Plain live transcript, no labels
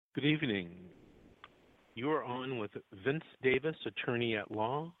Good evening. You are on with Vince Davis, attorney at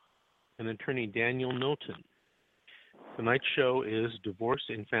law, and attorney Daniel Knowlton. Tonight's show is Divorce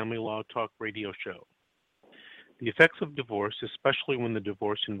and Family Law Talk radio show. The effects of divorce, especially when the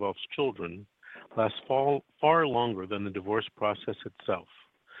divorce involves children, last far longer than the divorce process itself.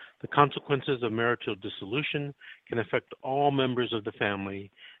 The consequences of marital dissolution can affect all members of the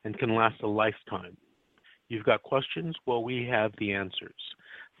family and can last a lifetime. You've got questions? Well, we have the answers.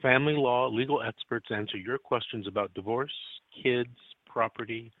 Family law legal experts answer your questions about divorce, kids,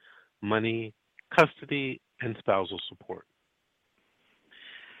 property, money, custody, and spousal support.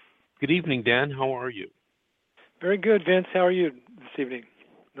 Good evening, Dan. How are you? Very good, Vince. How are you this evening?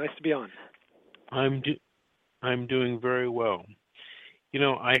 Nice to be on. I'm doing very well. You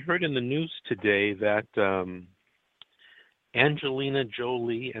know, I heard in the news today that Angelina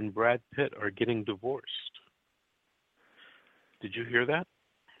Jolie and Brad Pitt are getting divorced. Did you hear that?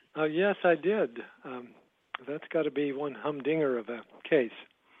 Yes, I did. That's got to be one humdinger of a case.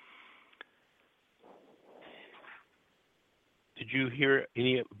 Did you hear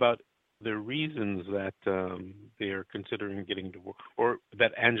any about the reasons that they are considering getting divorced, or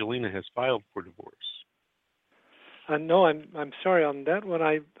that Angelina has filed for divorce? No, I'm sorry on that one.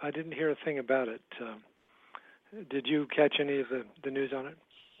 I didn't hear a thing about it. Did you catch any of the news on it?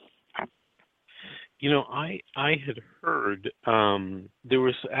 You know, I had heard there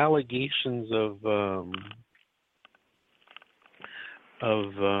was allegations of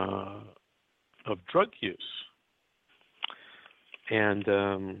drug use, and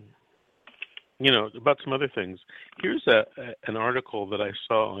you know, about some other things. Here's an article that I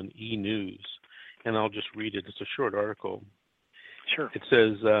saw on E! News, and I'll just read it. It's a short article. Sure. It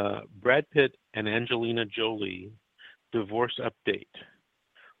says, Brad Pitt and Angelina Jolie divorce update.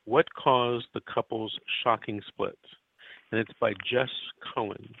 What caused the couple's shocking split? And it's by Jess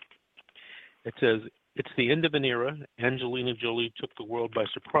Cohen. It says, it's the end of an era. Angelina Jolie took the world by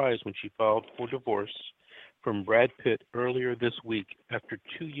surprise when she filed for divorce from Brad Pitt earlier this week after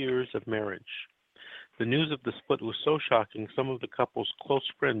 2 years of marriage. The news of the split was so shocking, some of the couple's close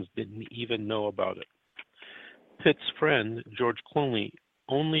friends didn't even know about it. Pitt's friend, George Clooney,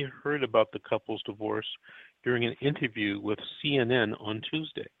 only heard about the couple's divorce during an interview with CNN on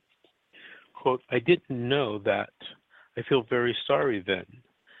Tuesday. Quote, I didn't know that. I feel very sorry then.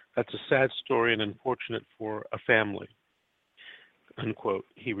 That's a sad story and unfortunate for a family. Unquote,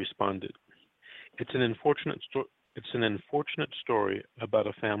 he responded. It's an unfortunate story about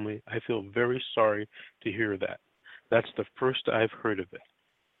a family. I feel very sorry to hear that. That's the first I've heard of it.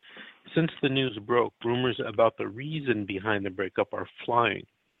 Since the news broke, rumors about the reason behind the breakup are flying.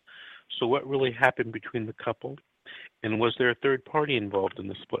 So what really happened between the couple? And was there a third party involved in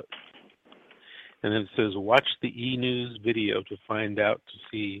the split? And then it says, watch the E! News video to find out to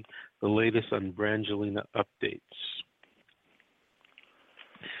see the latest on Brangelina updates.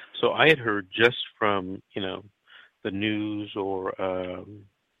 So I had heard just from, you know, the news or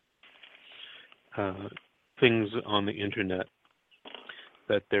things on the internet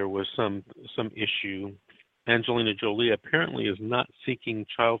that there was some issue. Angelina Jolie apparently is not seeking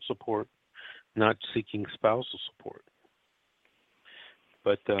child support, not seeking spousal support,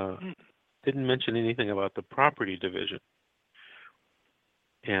 but didn't mention anything about the property division.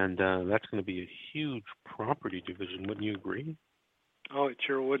 And that's going to be a huge property division, wouldn't you agree? Oh, it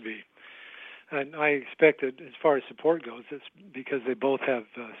sure would be. And I expect that as far as support goes, it's because they both have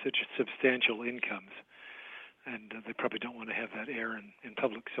such substantial incomes, and they probably don't want to have that air in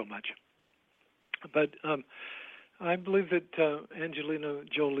public so much. But I believe that Angelina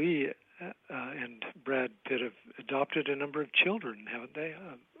Jolie and Brad Pitt have adopted a number of children, haven't they?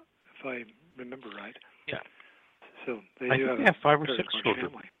 If I remember right. Yeah. So they I do think have they have 5 or a 6 children.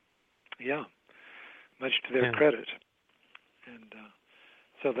 family. Yeah, much to their credit. And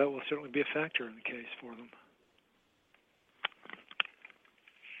so that will certainly be a factor in the case for them.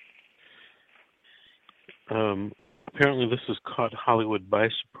 Apparently this has caught Hollywood by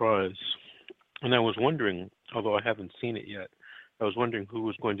surprise. And I was wondering, although I haven't seen it yet, I was wondering who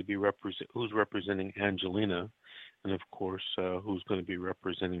was going to be who's representing Angelina, and of course, who's going to be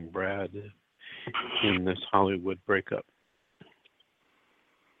representing Brad in this Hollywood breakup.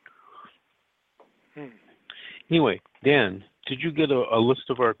 Anyway, Dan, did you get a list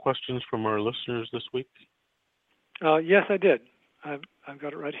of our questions from our listeners this week? Yes, I did. I've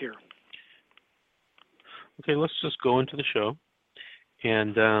got it right here. Okay, let's just go into the show.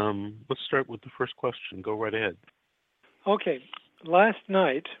 And let's start with the first question. Go right ahead. Okay. Last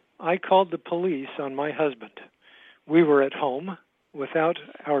night, I called the police on my husband. We were at home without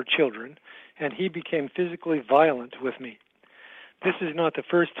our children, and he became physically violent with me. This is not the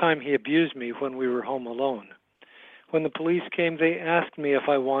first time he abused me when we were home alone. When the police came, they asked me if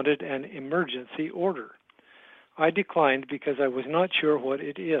I wanted an emergency order. I declined because I was not sure what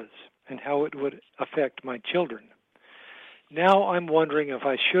it is and how it would affect my children. Now I'm wondering if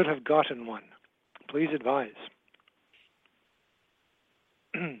I should have gotten one. Please advise.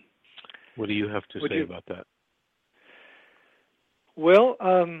 What do you have to say about that? Well,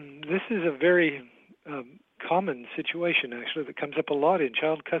 this is a very common situation, actually, that comes up a lot in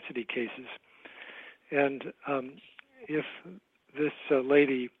child custody cases. And if this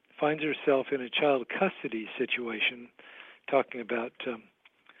lady finds herself in a child custody situation, talking about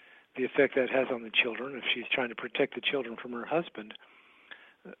the effect that has on the children, if she's trying to protect the children from her husband,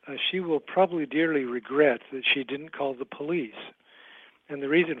 she will probably dearly regret that she didn't call the police. And the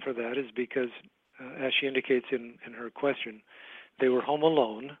reason for that is because, as she indicates in her question, they were home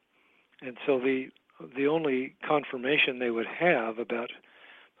alone, and so the only confirmation they would have about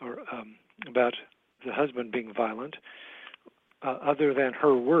the husband being violent, other than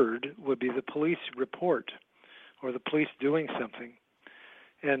her word, would be the police report or the police doing something.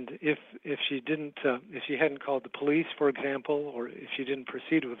 And if she hadn't called the police, for example, or if she didn't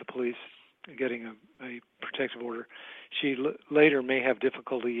proceed with the police getting a protective order, she later may have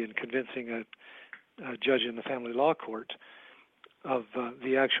difficulty in convincing a judge in the family law court of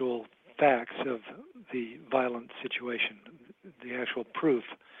the actual facts of the violent situation, the actual proof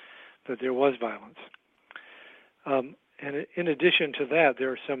that there was violence. And in addition to that,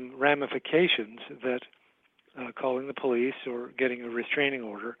 there are some ramifications that calling the police or getting a restraining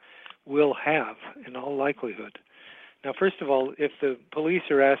order will have, in all likelihood. Now, first of all, if the police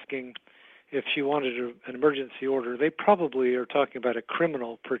are asking if she wanted an emergency order, they probably are talking about a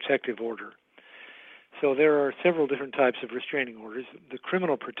criminal protective order. So there are several different types of restraining orders. The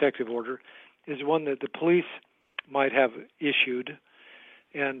criminal protective order is one that the police might have issued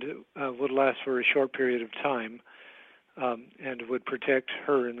and would last for a short period of time and would protect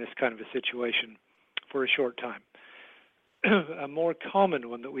her in this kind of a situation for a short time. A more common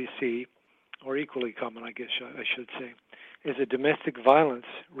one that we see, or equally common, I guess I should say, is a domestic violence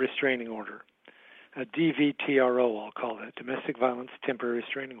restraining order, a DVTRO, I'll call that, domestic violence temporary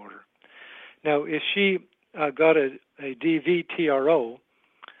restraining order. Now, if she got a DVTRO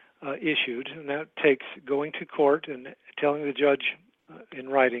issued, and that takes going to court and telling the judge in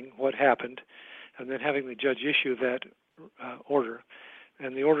writing what happened, and then having the judge issue that order,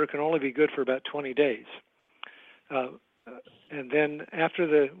 and the order can only be good for about 20 days. And then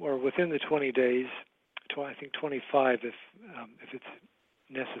within the 20 days, I think 25 if it's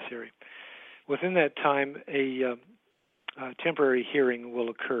necessary. Within that time, a temporary hearing will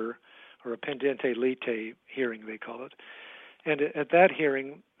occur, or a pendente lite hearing, they call it. And at that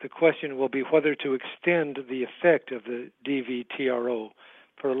hearing, the question will be whether to extend the effect of the DVTRO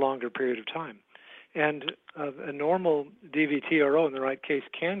for a longer period of time. And a normal DVTRO in the right case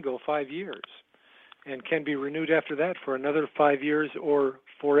can go 5 years and can be renewed after that for another 5 years or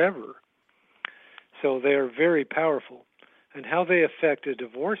forever. So they are very powerful. And how they affect a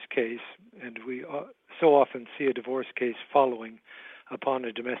divorce case, and we so often see a divorce case following upon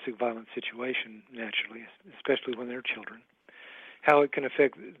a domestic violence situation, naturally, especially when they're children. How it can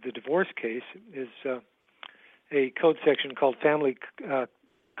affect the divorce case is a code section called Family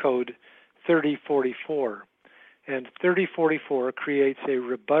Code 3044. And 3044 creates a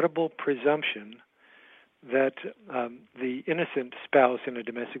rebuttable presumption that the innocent spouse in a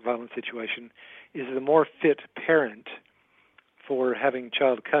domestic violence situation is the more fit parent for having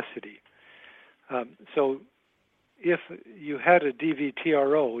child custody. So if you had a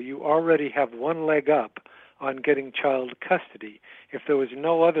DVTRO, you already have one leg up on getting child custody. If there was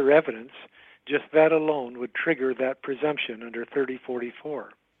no other evidence, just that alone would trigger that presumption under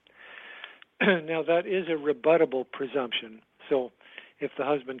 3044. Now, that is a rebuttable presumption. So if the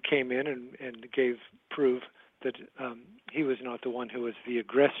husband came in and gave proof that he was not the one who was the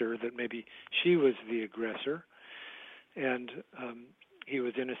aggressor, that maybe she was the aggressor, and he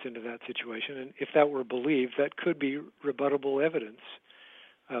was innocent of that situation, and if that were believed, that could be rebuttable evidence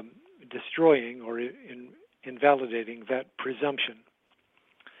destroying or invalidating that presumption.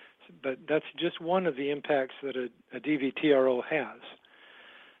 But that's just one of the impacts that a DVTRO has.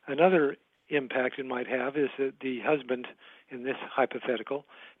 Another impact it might have is that the husband, in this hypothetical,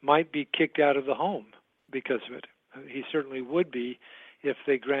 might be kicked out of the home because of it. He certainly would be if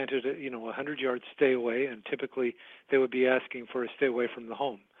they granted a 100-yard stay away, and typically they would be asking for a stay away from the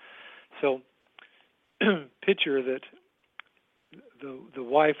home. So picture that the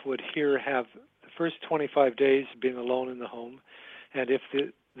wife would here have the first 25 days being alone in the home, and if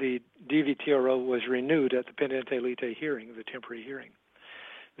the DVTRO was renewed at the pendente lite hearing, the temporary hearing.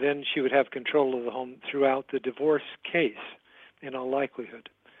 Then she would have control of the home throughout the divorce case, in all likelihood.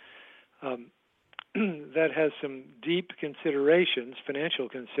 That has some deep considerations, financial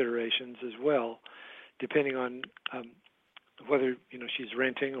considerations as well, depending on whether she's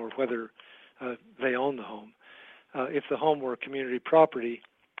renting or whether they own the home. If the home were community property,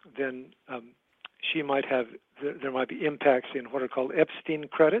 then there might be impacts in what are called Epstein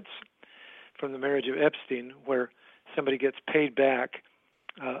credits from the marriage of Epstein, where somebody gets paid back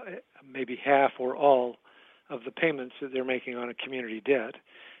maybe half or all of the payments that they're making on a community debt.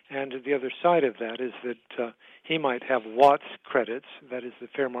 And the other side of that is that he might have Watts credits, that is the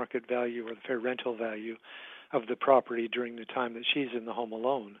fair market value or the fair rental value of the property during the time that she's in the home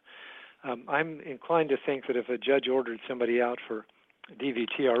alone. I'm inclined to think that if a judge ordered somebody out for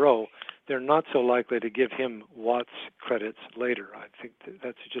DVTRO, they're not so likely to give him Watts credits later. I think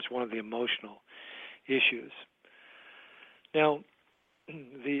that's just one of the emotional issues. Now,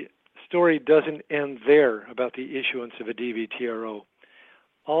 the story doesn't end there about the issuance of a DVTRO.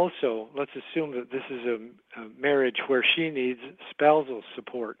 Also, let's assume that this is a marriage where she needs spousal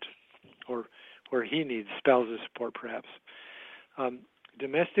support, or where he needs spousal support, perhaps.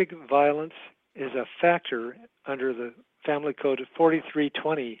 Domestic violence is a factor under the Family Code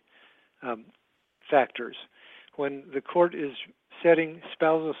 4320 factors. When the court is setting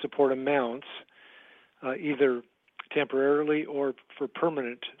spousal support amounts, either temporarily or for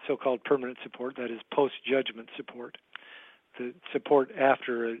permanent, so-called permanent support, that is post-judgment support, the support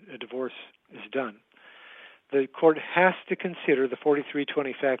after a divorce is done, the court has to consider the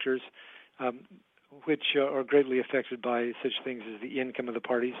 4320 factors, which are greatly affected by such things as the income of the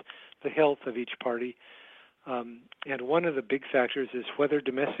parties, the health of each party, and one of the big factors is whether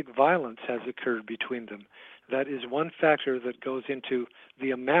domestic violence has occurred between them. That is one factor that goes into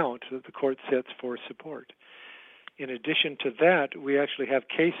the amount that the court sets for support. In addition to that, we actually have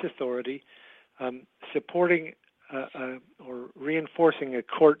case authority supporting or reinforcing a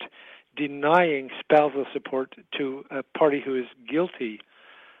court denying spousal support to a party who is guilty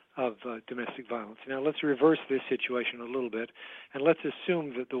of domestic violence. Now, let's reverse this situation a little bit, and let's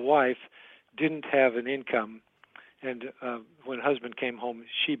assume that the wife didn't have an income, and when husband came home,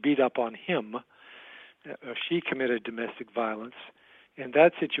 she beat up on him. She committed domestic violence. In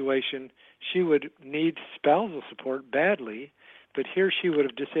that situation, she would need spousal support badly, but here she would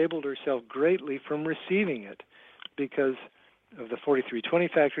have disabled herself greatly from receiving it because of the 4320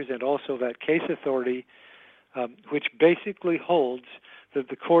 factors and also that case authority, which basically holds that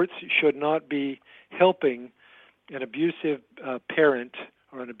the courts should not be helping an abusive parent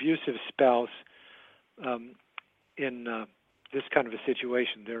or an abusive spouse in this kind of a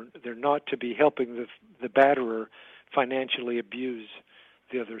situation. They're not to be helping the batterer financially abuse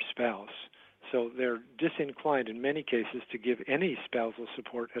the other spouse. So they're disinclined in many cases to give any spousal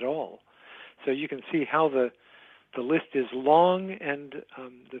support at all. So you can see how the list is long and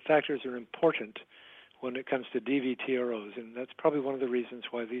the factors are important when it comes to DVTROs, and that's probably one of the reasons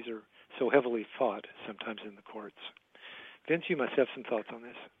why these are so heavily fought sometimes in the courts. Vince, you must have some thoughts on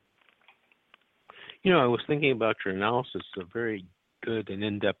this. I was thinking about your analysis, a very good and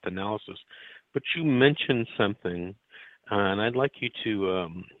in-depth analysis, but you mentioned something, and I'd like you to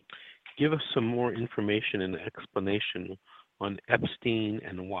give us some more information and explanation on Epstein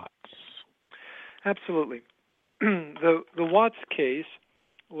and Watts. Absolutely. The Watts case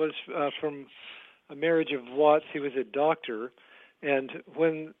was from a marriage of Watts. He was a doctor, and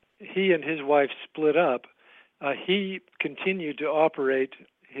when he and his wife split up, he continued to operate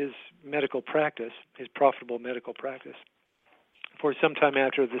his medical practice, his profitable medical practice, for some time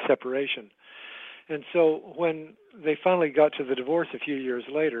after the separation. And so when they finally got to the divorce a few years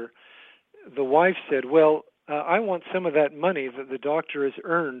later, the wife said, well, I want some of that money that the doctor has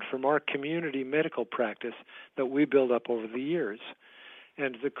earned from our community medical practice that we built up over the years.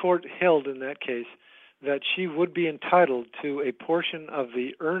 And the court held in that case that she would be entitled to a portion of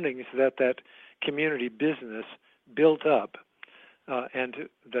the earnings that community business built up and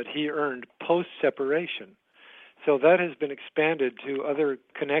that he earned post-separation. So that has been expanded to other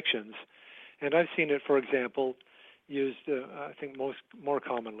connections. And I've seen it, for example, used, I think more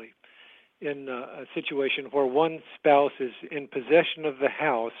commonly, in a situation where one spouse is in possession of the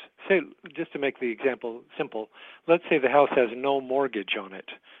house. Say, just to make the example simple, let's say the house has no mortgage on it,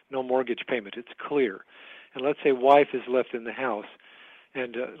 no mortgage payment, it's clear. And let's say wife is left in the house,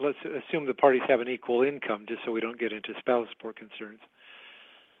 and let's assume the parties have an equal income, just so we don't get into spousal support concerns,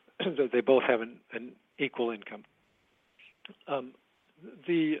 that they both have an equal income.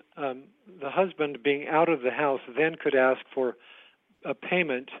 The husband being out of the house then could ask for a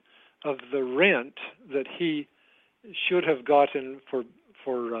payment of the rent that he should have gotten for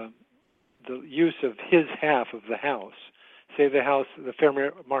the use of his half of the house. Say the fair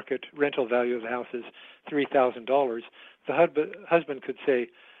market rental value of the house is $3,000. The husband could say,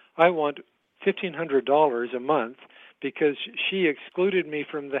 I want $1,500 a month because she excluded me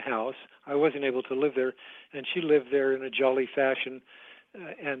from the house. I wasn't able to live there, and she lived there in a jolly fashion,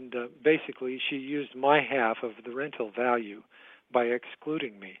 and basically she used my half of the rental value by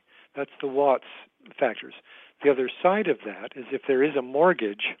excluding me. That's the Watts factors. The other side of that is if there is a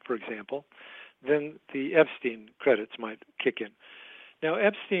mortgage, for example, then the Epstein credits might kick in. Now,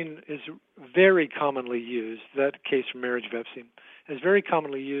 Epstein is very commonly used, that case from Marriage of Epstein, is very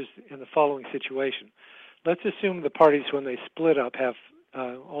commonly used in the following situation. Let's assume the parties, when they split up, have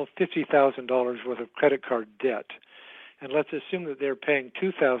all $50,000 worth of credit card debt. And let's assume that they're paying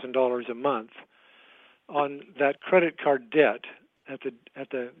 $2,000 a month on that credit card debt at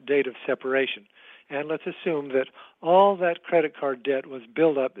the date of separation. And let's assume that all that credit card debt was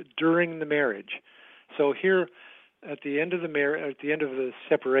built up during the marriage. So here, at the end of the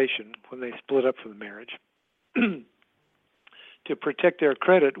separation, when they split up from the marriage, to protect their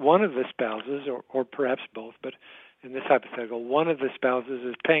credit, one of the spouses, or perhaps both, but in this hypothetical, one of the spouses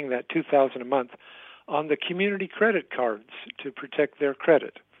is paying that $2,000 a month on the community credit cards to protect their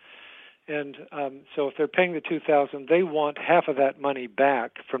credit. And so if they're paying the $2,000, they want half of that money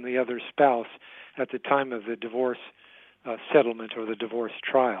back from the other spouse at the time of the divorce settlement or the divorce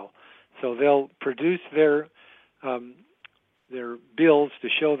trial. So they'll produce their bills to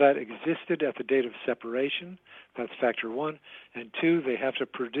show that existed at the date of separation. That's factor one. And two, they have to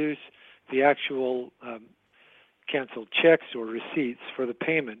produce the actual canceled checks or receipts for the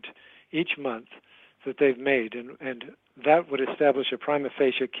payment each month that they've made. And that would establish a prima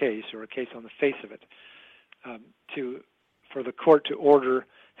facie case, or a case on the face of it, for the court to order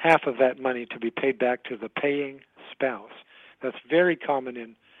half of that money to be paid back to the paying spouse. That's very common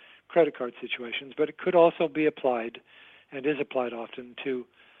in credit card situations, but it could also be applied, and is applied often, to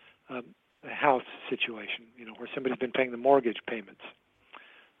a house situation, where somebody's been paying the mortgage payments.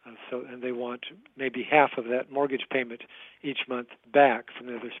 And they want maybe half of that mortgage payment each month back from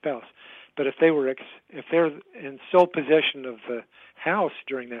the other spouse. But if they're in sole possession of the house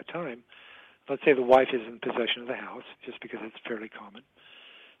during that time, let's say the wife is in possession of the house, just because it's fairly common,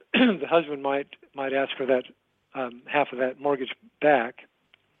 the husband might ask for that half of that mortgage back.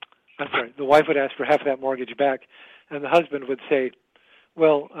 I'm sorry, the wife would ask for half of that mortgage back, and the husband would say,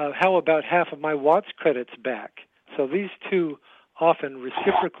 well, how about half of my Watts credits back? So these two often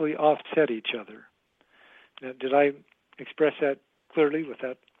reciprocally offset each other. Now, did I express that clearly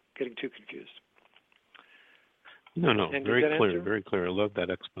without getting too confused? No, very clear, very clear. I love that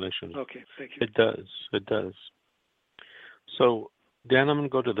explanation. Okay, thank you. It does. So, Dan, I'm going to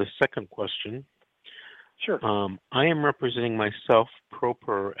go to the second question. Sure. I am representing myself pro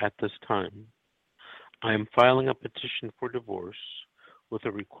per at this time. I am filing a petition for divorce with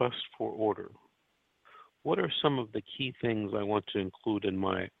a request for order. What are some of the key things I want to include in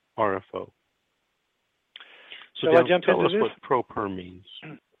my RFO? So Dan, tell us what pro per means.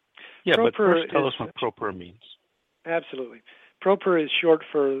 Yeah, but first tell us what pro per means. Absolutely. Pro per is short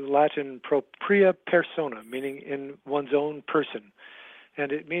for Latin propria persona, meaning in one's own person.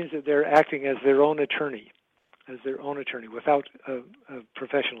 And it means that they're acting as their own attorney, without a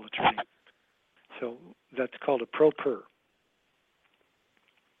professional attorney. So that's called a pro per.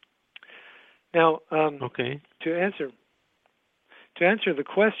 Now, okay. To answer the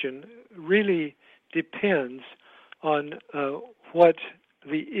question really depends on what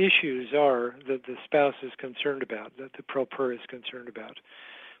the issues are that the spouse is concerned about, that the pro per is concerned about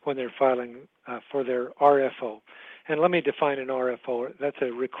when they're filing for their RFO. And let me define an RFO. That's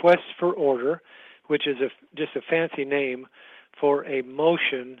a request for order, which is just a fancy name for a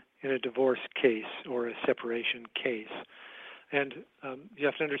motion in a divorce case or a separation case. And you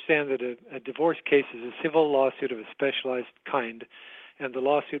have to understand that a divorce case is a civil lawsuit of a specialized kind, and the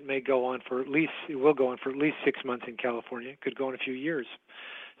lawsuit will go on for at least 6 months in California. It could go on a few years.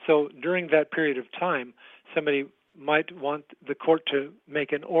 So during that period of time, somebody might want the court to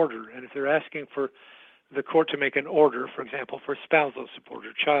make an order, and if they're asking for the court to make an order, for example, for spousal support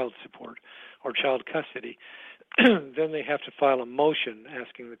or child custody, then they have to file a motion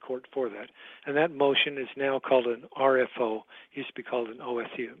asking the court for that. And that motion is now called an RFO. It used to be called an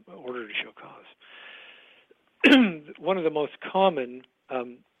OSC, order to show cause. One of the most common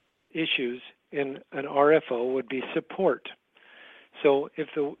issues in an RFO would be support. So if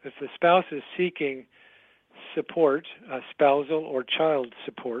the spouse is seeking support, spousal or child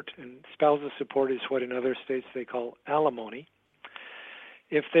support, and spousal support is what in other states they call alimony,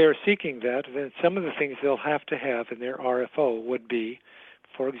 if they're seeking that, then some of the things they'll have to have in their RFO would be,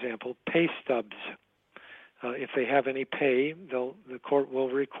 for example, pay stubs. If they have any pay, the court will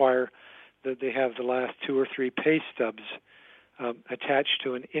require that they have the last 2 or 3 pay stubs attached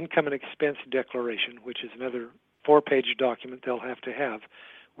to an income and expense declaration, which is another 4-page document they'll have to have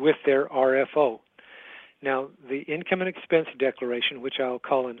with their RFO. Now, the income and expense declaration, which I'll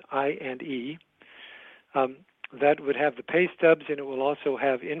call an I&E, that would have the pay stubs, and it will also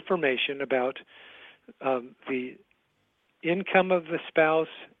have information about the income of the spouse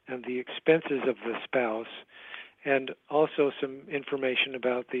and the expenses of the spouse, and also some information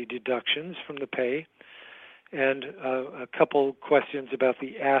about the deductions from the pay, and a couple questions about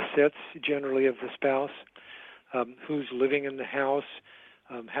the assets generally of the spouse, who's living in the house,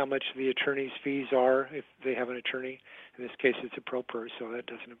 how much the attorney's fees are if they have an attorney. In this case, it's a pro per, so that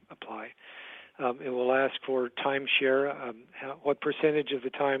doesn't apply. It will ask for timeshare, what percentage of the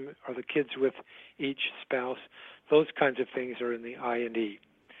time are the kids with each spouse. Those kinds of things are in the I&E.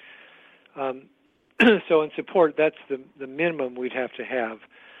 So in support, that's the minimum we'd have to have.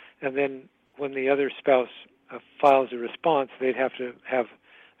 And then when the other spouse files a response, they'd have to have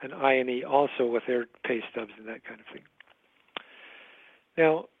an I&E also with their pay stubs and that kind of thing.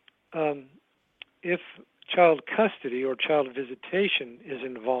 Now, if child custody or child visitation is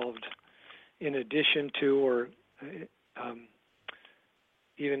involved in addition to or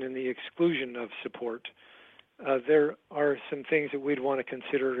even in the exclusion of support, there are some things that we'd want to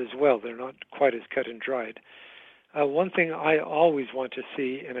consider as well. They're not quite as cut and dried. One thing I always want to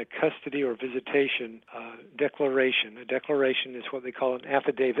see in a custody or visitation declaration, a declaration is what they call an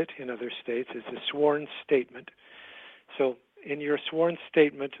affidavit in other states. It's a sworn statement. So in your sworn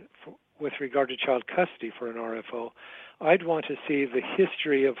statement with regard to child custody for an RFO, I'd want to see the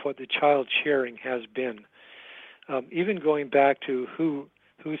history of what the child sharing has been, even going back to who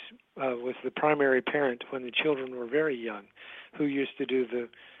was the primary parent when the children were very young, who used to do the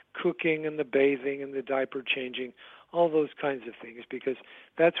cooking and the bathing and the diaper changing, all those kinds of things, because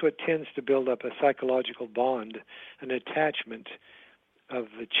that's what tends to build up a psychological bond, an attachment of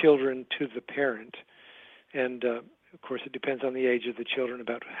the children to the parent. And, of course, it depends on the age of the children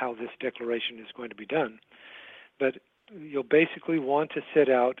about how this declaration is going to be done. But you'll basically want to set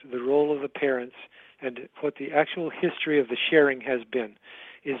out the role of the parents and what the actual history of the sharing has been.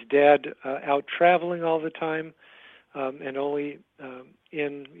 Is Dad out traveling all the time and only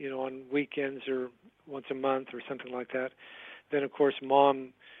on weekends or once a month or something like that? Then, of course,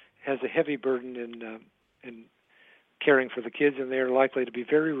 Mom has a heavy burden in caring for the kids, and they are likely to be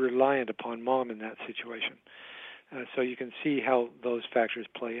very reliant upon Mom in that situation. So you can see how those factors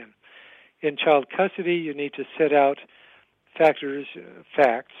play in. In child custody, you need to set out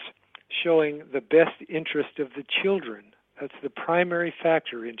facts showing the best interest of the children. That's the primary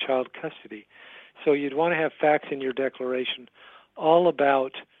factor in child custody. So you'd want to have facts in your declaration all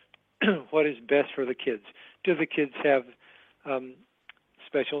about what is best for the kids. Do the kids have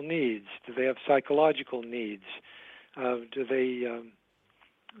special needs? Do they have psychological needs? Do they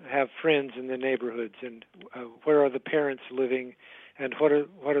have friends in the neighborhoods? And where are the parents living? And what are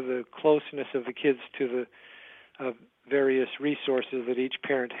the closeness of the kids to the various resources that each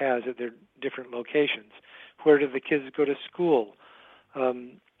parent has at their different locations? Where do the kids go to school?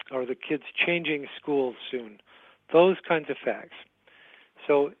 Are the kids changing schools soon? Those kinds of facts.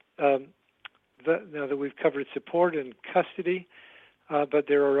 So now that we've covered support and custody, but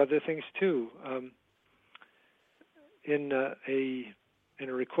there are other things too. In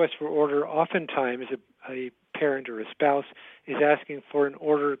a request for order, oftentimes a parent or a spouse is asking for an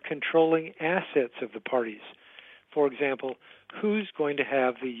order controlling assets of the parties. For example, who's going to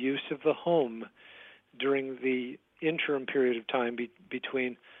have the use of the home during the interim period of time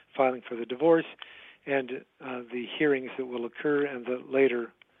between filing for the divorce and the hearings that will occur and the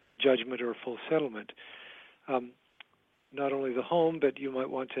later judgment or full settlement. Not only the home, but you might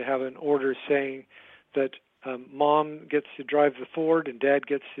want to have an order saying that Mom gets to drive the Ford and Dad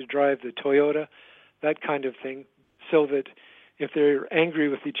gets to drive the Toyota, that kind of thing, so that if they're angry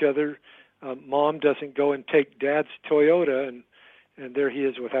with each other, Mom doesn't go and take Dad's Toyota and there he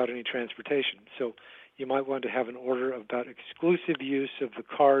is without any transportation. So you might want to have an order about exclusive use of the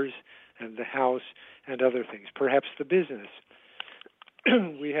cars and the house and other things, perhaps the business.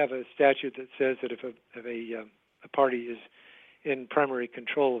 We have a statute that says that if a party is in primary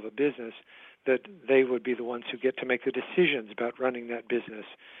control of a business, that they would be the ones who get to make the decisions about running that business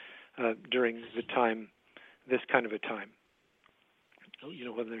during the time, this kind of a time,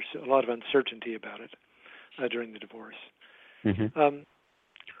 when there's a lot of uncertainty about it during the divorce. Mm-hmm.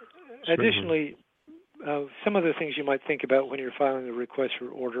 Additionally, some of the things you might think about when you're filing a request for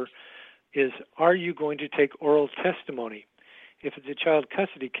order is, are you going to take oral testimony? If it's a child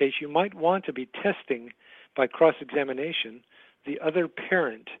custody case, you might want to be testing by cross-examination the other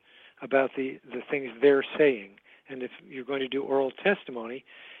parent about the things they're saying. And if you're going to do oral testimony,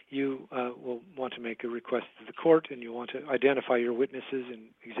 you will want to make a request to the court, and you want to identify your witnesses and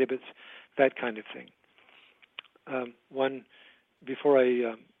exhibits, that kind of thing. Before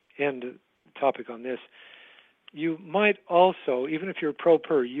I end the topic on this, you might also, even if you're pro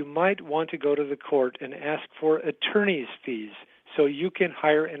per, you might want to go to the court and ask for attorney's fees so you can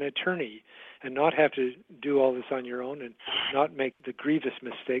hire an attorney and not have to do all this on your own and not make the grievous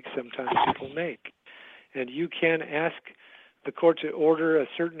mistakes sometimes people make. And you can ask the court to order a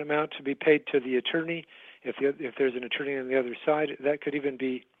certain amount to be paid to the attorney. If there's an attorney on the other side, that could even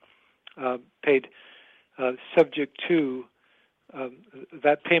be paid subject to,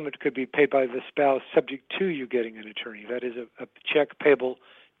 that payment could be paid by the spouse subject to you getting an attorney. That is a check payable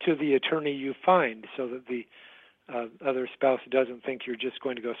to the attorney you find, so that the other spouse doesn't think you're just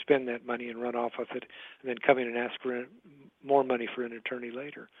going to go spend that money and run off with it and then come in and ask for more money for an attorney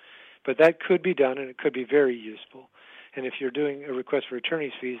later. But that could be done, and it could be very useful. And if you're doing a request for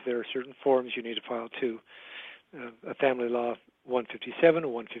attorney's fees, there are certain forms you need to file too. A family law 157, a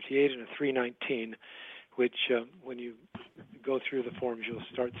 158, and a 319, which when you go through the forms, you'll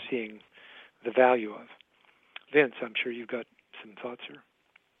start seeing the value of. Vince, I'm sure you've got some thoughts here.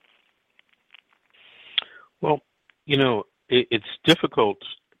 Well, it's difficult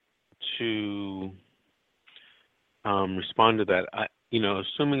to respond to that.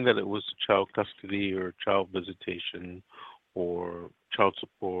 Assuming that it was child custody or child visitation or child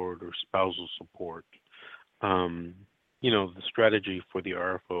support or spousal support, the strategy for the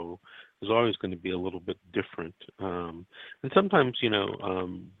RFO is always going to be a little bit different. And sometimes,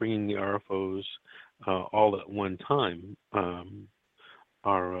 bringing the RFOs all at one time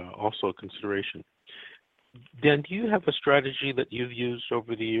are also a consideration. Dan, do you have a strategy that you've used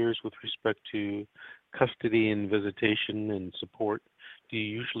over the years with respect to custody and visitation and support? Do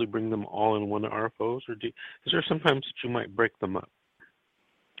you usually bring them all in one RFOs, or is there sometimes that you might break them up?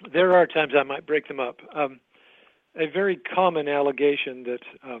 There are times I might break them up. A very common allegation that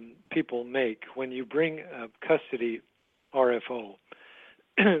people make when you bring a custody RFO,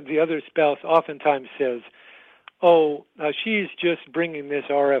 the other spouse oftentimes says, she's just bringing this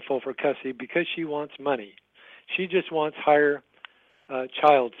RFO for custody because she wants money. She just wants higher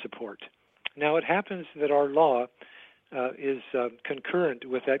child support. Now, it happens that our law is concurrent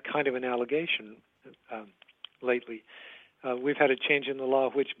with that kind of an allegation lately. We've had a change in the law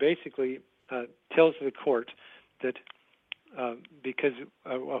which basically tells the court that because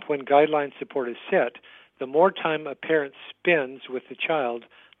when guideline support is set, the more time a parent spends with the child,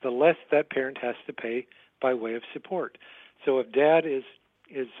 the less that parent has to pay by way of support. So if dad is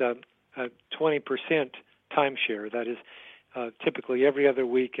a 20% timeshare, that is typically every other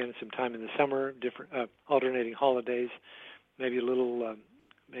weekend, some time in the summer, different alternating holidays, maybe a little,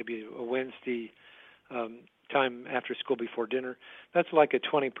 maybe a Wednesday time after school before dinner, that's like a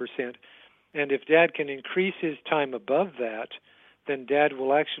 20%. And if dad can increase his time above that, then dad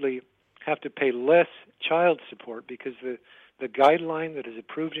will actually have to pay less child support, because the guideline that is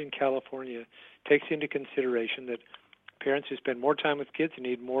approved in California takes into consideration that parents who spend more time with kids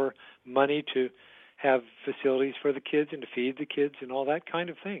need more money to have facilities for the kids and to feed the kids and all that kind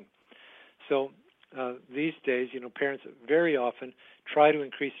of thing. So these days, parents very often try to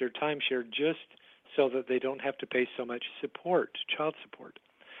increase their timeshare just so that they don't have to pay so much support, child support.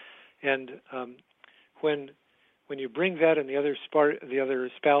 And when you bring that and the other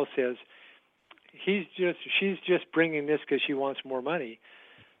spouse says, she's just bringing this because she wants more money,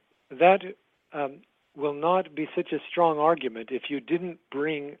 that will not be such a strong argument if you didn't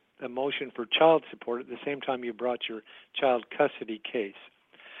bring a motion for child support at the same time you brought your child custody case.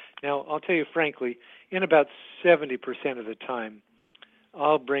 Now, I'll tell you frankly, in about 70% of the time,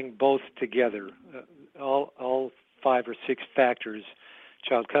 I'll bring both together, all 5 or 6 factors: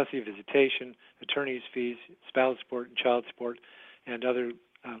 child custody, visitation, attorney's fees, spousal support, and child support, and other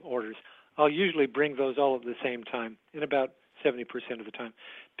orders. I'll usually bring those all at the same time, in about 70% of the time,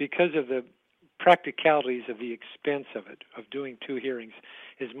 because of the practicalities of the expense of it, of doing 2 hearings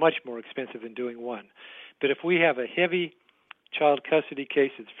is much more expensive than doing 1. But if we have a heavy child custody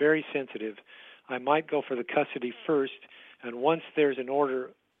case that's very sensitive, I might go for the custody first, and once there's an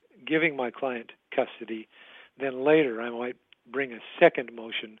order giving my client custody, then later I might bring a second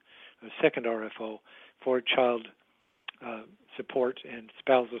motion, a second RFO for child support and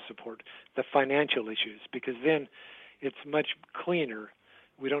spousal support, the financial issues, because then it's much cleaner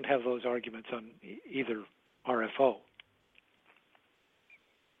we don't have those arguments on either RFO.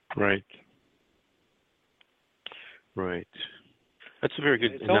 Right. Right. That's a very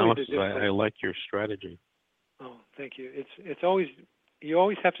good It's analysis. always I like your strategy. Oh, thank you. It's always, you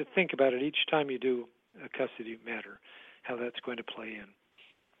always have to think about it each time you do a custody matter, how that's going to play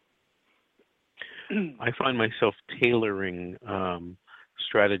in. I find myself tailoring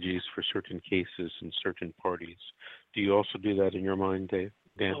strategies for certain cases and certain parties. Do you also do that in your mind,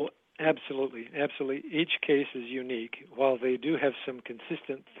 Dan? Oh, absolutely, absolutely. Each case is unique. While they do have some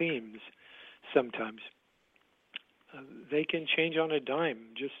consistent themes sometimes, they can change on a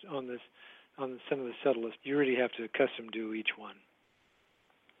dime just on some of the subtlest. You really have to custom do each one.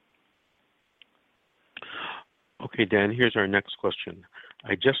 Okay, Dan, here's our next question.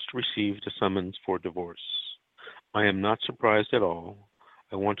 I just received a summons for divorce. I am not surprised at all.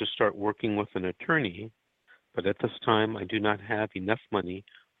 I want to start working with an attorney, but at this time I do not have enough money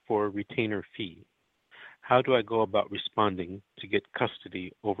for a retainer fee. How do I go about responding to get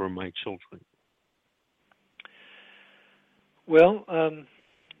custody over my children? Well,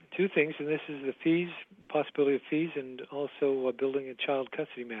 two things, and this is the fees, possibility of fees, and also building a child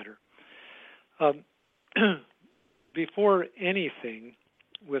custody matter. Before anything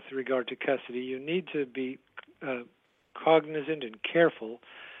with regard to custody, you need to be cognizant and careful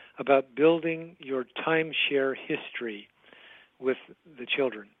about building your timeshare history with the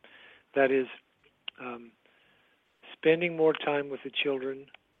children. That is, spending more time with the children,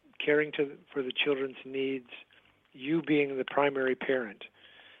 caring for the children's needs, you being the primary parent.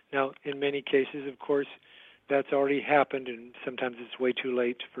 Now, in many cases, of course, that's already happened, and sometimes it's way too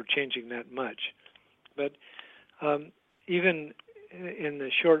late for changing that much. But even in the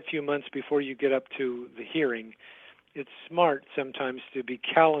short few months before you get up to the hearing, it's smart sometimes to be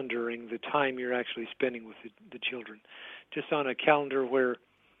calendaring the time you're actually spending with the children. Just on a calendar where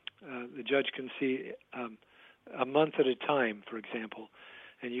the judge can see a month at a time, for example,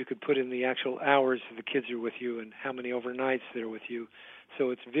 and you could put in the actual hours the kids are with you and how many overnights they're with you, so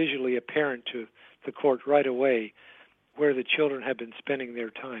it's visually apparent to the court right away where the children have been spending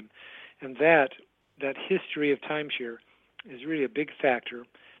their time. And that history of timeshare is really a big factor,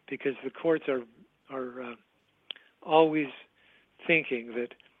 because the courts are always thinking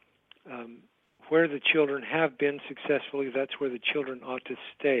that where the children have been successfully, that's where the children ought to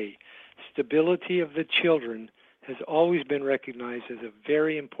stay. Stability of the children has always been recognized as a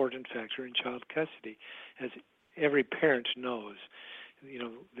very important factor in child custody, as every parent knows. You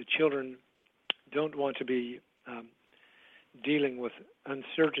know, the children don't want to be dealing with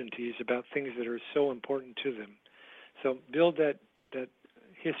uncertainties about things that are so important to them. So build that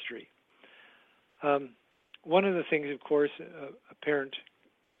history. One of the things, of course, a parent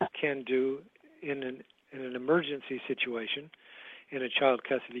can do in an emergency situation, in a child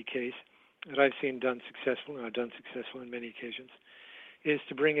custody case, that I've seen done successfully, and I've done successfully on many occasions, is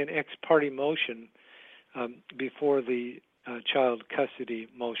to bring an ex parte motion before the child custody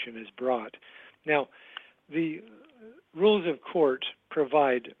motion is brought. Now, the rules of court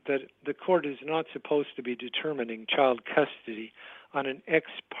provide that the court is not supposed to be determining child custody on an ex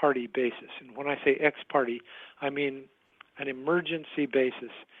parte basis. And when I say ex parte, I mean an emergency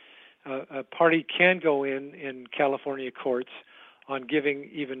basis. A party can go in California courts on giving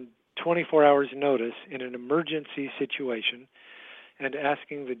even 24 hours notice in an emergency situation and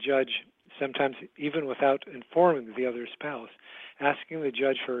asking the judge, sometimes even without informing the other spouse, asking the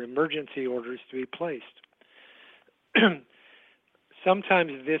judge for emergency orders to be placed.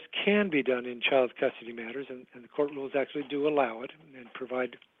 Sometimes this can be done in child custody matters, and the court rules actually do allow it and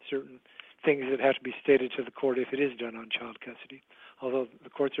provide certain things that have to be stated to the court if it is done on child custody, although the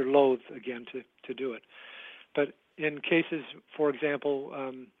courts are loath, again, to do it. But in cases, for example,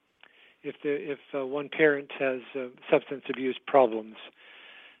 if one parent has substance abuse problems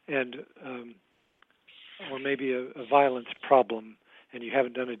and or maybe a violence problem, and you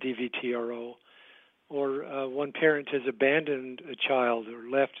haven't done a DVTRO, or one parent has abandoned a child or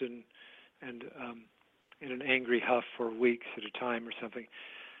left in an angry huff for weeks at a time or something,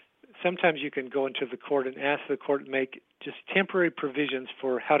 sometimes you can go into the court and ask the court to make just temporary provisions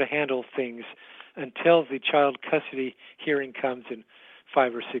for how to handle things until the child custody hearing comes in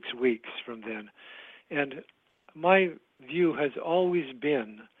 5 or 6 weeks from then. And my view has always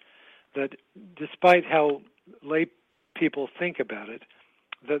been that despite how lay people think about it,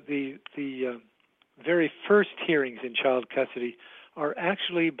 that the very first hearings in child custody are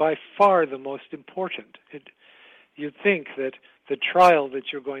actually by far the most important. You'd think that the trial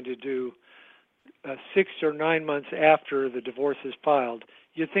that you're going to do 6 or 9 months after the divorce is filed,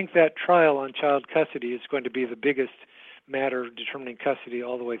 you'd think that trial on child custody is going to be the biggest matter determining custody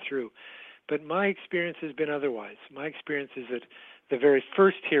all the way through. But my experience has been otherwise. My experience is that the very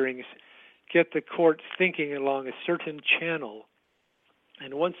first hearings get the court thinking along a certain channel.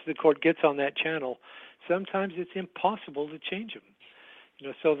 And once the court gets on that channel, sometimes it's impossible to change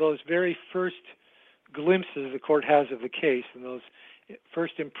them. So those very first glimpses the court has of the case and those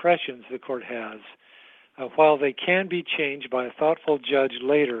first impressions the court has, while they can be changed by a thoughtful judge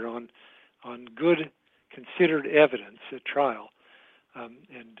later on good considered evidence at trial,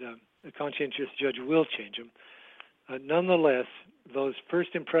 and a conscientious judge will change them. Nonetheless, those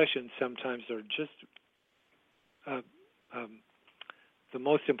first impressions sometimes are just the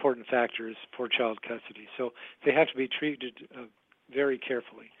most important factors for child custody. So they have to be treated very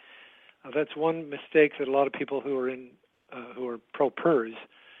carefully. That's one mistake that a lot of people who are pro-PERS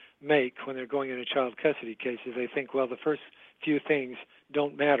make when they're going into child custody cases. They think, well, the first few things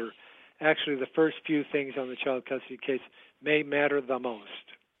don't matter. Actually, the first few things on the child custody case may matter the most.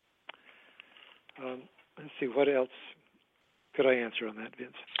 Let's see, what else could I answer on that,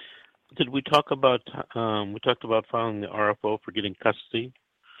 Vince? Did we talk about, we talked about filing the RFO for getting custody?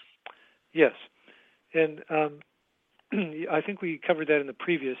 Yes. And I think we covered that in the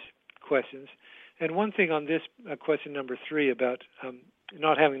previous questions. And one thing on this question number 3 about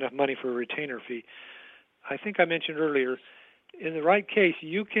not having enough money for a retainer fee, I think I mentioned earlier, in the right case,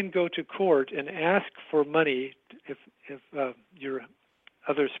 you can go to court and ask for money if your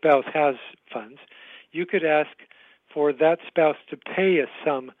other spouse has funds. You could ask for that spouse to pay a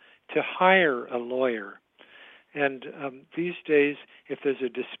sum to hire a lawyer. And these days, if there's a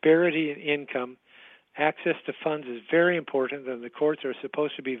disparity in income, access to funds is very important, and the courts are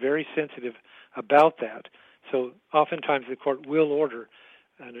supposed to be very sensitive about that. So oftentimes the court will order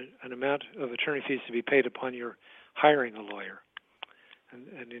an amount of attorney fees to be paid upon your hiring a lawyer.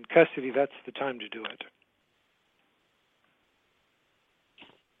 And in custody, that's the time to do it.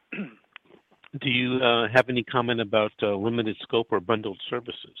 Do you have any comment about limited scope or bundled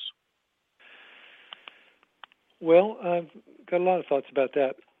services? Well, I've got a lot of thoughts about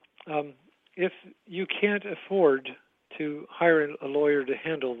that. If you can't afford to hire a lawyer to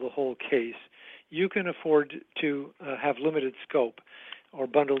handle the whole case, you can afford to have limited scope or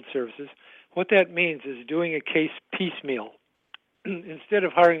bundled services. What that means is doing a case piecemeal. Instead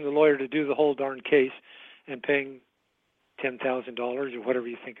of hiring the lawyer to do the whole darn case and paying $10,000 or whatever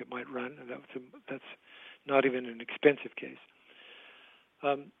you think it might run, that's not even an expensive case.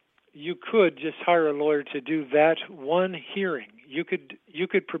 You could just hire a lawyer to do that one hearing. You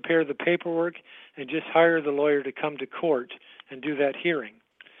could prepare the paperwork and just hire the lawyer to come to court and do that hearing.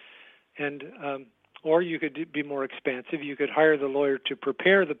 And or you could be more expansive. You could hire the lawyer to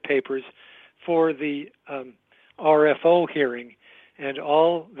prepare the papers for the RFO hearing, and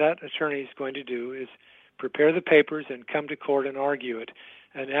all that attorney is going to do is prepare the papers and come to court and argue it.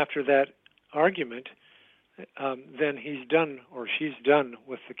 And after that argument, then he's done or she's done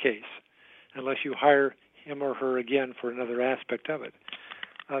with the case, unless you hire him or her again for another aspect of it.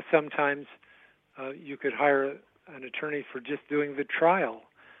 Sometimes you could hire an attorney for just doing the trial.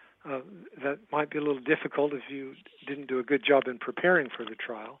 That might be a little difficult if you didn't do a good job in preparing for the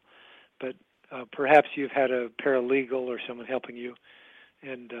trial, but perhaps you've had a paralegal or someone helping you,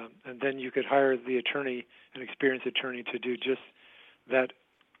 and then you could hire the attorney, an experienced attorney, to do just that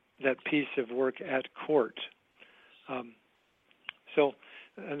piece of work at court. And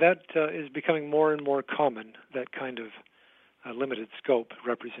that is becoming more and more common, that kind of limited scope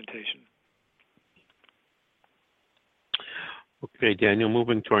representation. Okay, Daniel,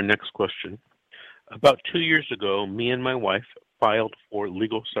 moving to our next question. About 2 years ago, me and my wife filed for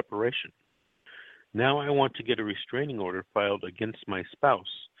legal separation. Now I want to get a restraining order filed against my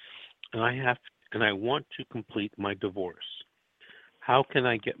spouse, and I want to complete my divorce. How can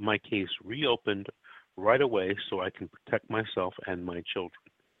I get my case reopened right away so I can protect myself and my children?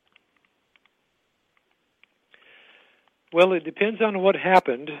 Well, it depends on what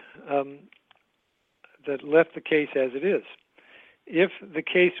happened that left the case as it is. If the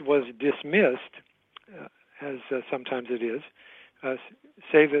case was dismissed, as sometimes it is,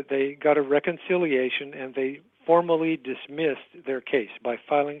 say that they got a reconciliation and they formally dismissed their case by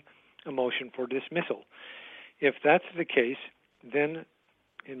filing a motion for dismissal. If that's the case, then,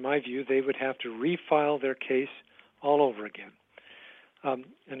 in my view, they would have to refile their case all over again.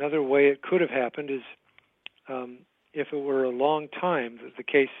 Another way it could have happened is if it were a long time that the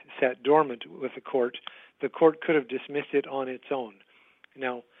case sat dormant with the court could have dismissed it on its own.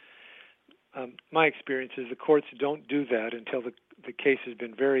 Now, my experience is the courts don't do that until the case has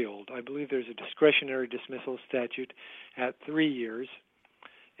been very old. I believe there's a discretionary dismissal statute at 3 years,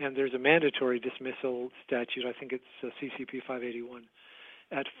 and there's a mandatory dismissal statute, I think it's CCP 581,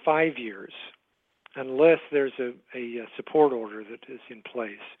 at 5 years, unless there's a support order that is in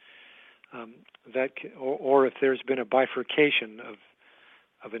place. Or if there's been a bifurcation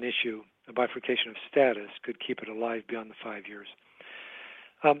of an issue, a bifurcation of status could keep it alive beyond the 5 years.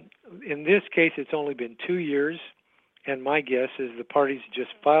 In this case, it's only been 2 years, and my guess is the parties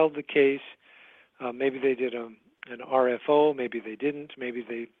just filed the case. Maybe they did an RFO, maybe they didn't, maybe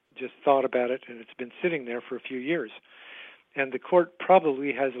they just thought about it, and it's been sitting there for a few years. And the court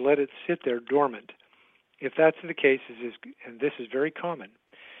probably has let it sit there dormant. If that's the case, and this is very common,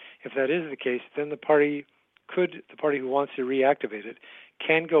 if that is the case, then the party who wants to reactivate it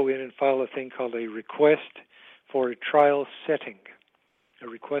can go in and file a thing called a request for a trial setting. A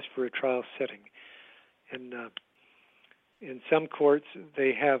request for a trial setting. And in some courts,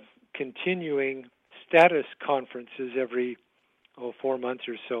 they have continuing status conferences every 4 months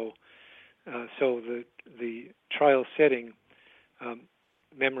or so. So the trial setting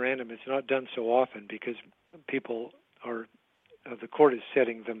memorandum is not done so often because people are the court is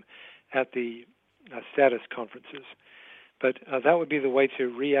setting them at the status conferences. But that would be the way to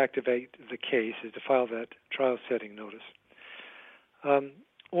reactivate the case, is to file that trial setting notice.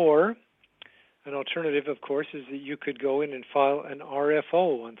 Or an alternative, of course, is that you could go in and file an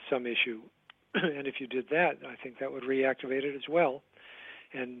RFO on some issue. And if you did that, I think that would reactivate it as well.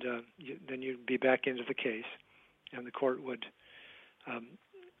 And then you'd be back into the case, and the court would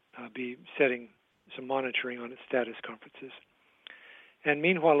be setting some monitoring on its status conferences. And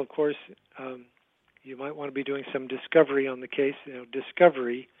meanwhile, of course, you might want to be doing some discovery on the case.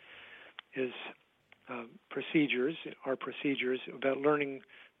 Discovery is procedures about learning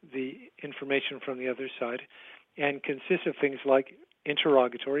the information from the other side, and consists of things like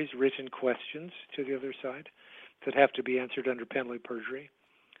interrogatories, written questions to the other side that have to be answered under penalty of perjury,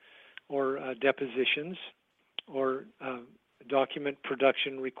 or depositions, or document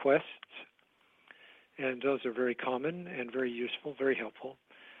production requests. And those are very common and very useful, very helpful.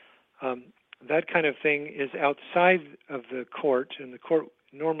 That kind of thing is outside of the court, and the court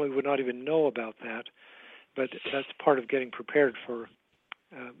normally would not even know about that, but that's part of getting prepared for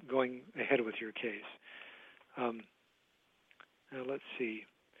going ahead with your case. Now let's see.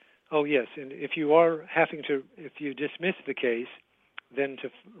 Oh yes, and if you dismiss the case, then to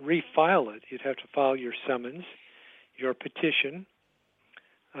refile it, you'd have to file your summons, your petition,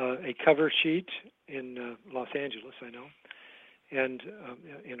 a cover sheet in Los Angeles, I know, and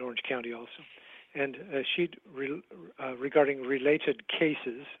in Orange County also, and a sheet regarding related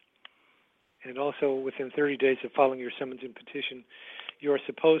cases. And also within 30 days of filing your summons and petition, you are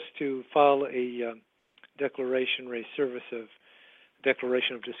supposed to file a declaration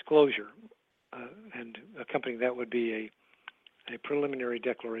of disclosure, and accompanying that would be a preliminary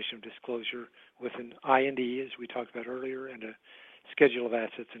declaration of disclosure with an I&E, as we talked about earlier, and a schedule of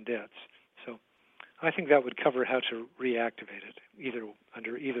assets and debts. So I think that would cover how to reactivate it,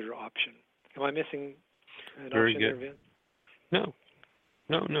 under either option. Am I missing an Very option good. there, Vin?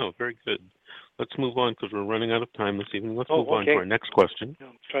 No, very good. Let's move on because we're running out of time this evening. Let's move on to our next question.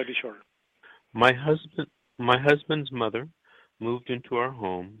 No, try to be shorter. My husband's mother moved into our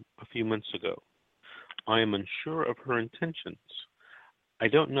home a few months ago. I am unsure of her intentions. I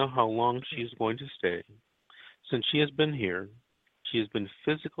don't know how long she is going to stay. Since she has been here, she has been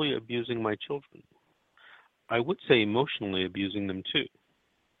physically abusing my children. I would say emotionally abusing them too.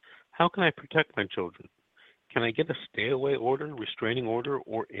 How can I protect my children? Can I get a stay-away order, restraining order,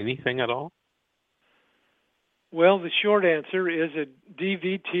 or anything at all? Well, the short answer is a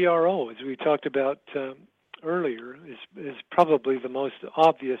DVTRO, as we talked about earlier, is probably the most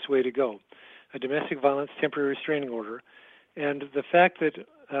obvious way to go. A domestic violence temporary restraining order. And the fact that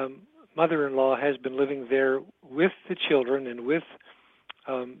mother-in-law has been living there with the children and with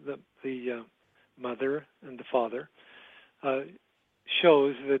the mother and the father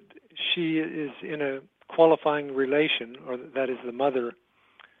shows that she is in a qualifying relation, or that is the mother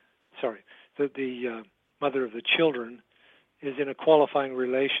of the children is in a qualifying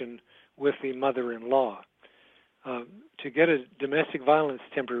relation with the mother-in-law. To get a domestic violence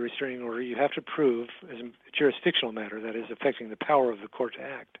temporary restraining order, you have to prove, as a jurisdictional matter, that is affecting the power of the court to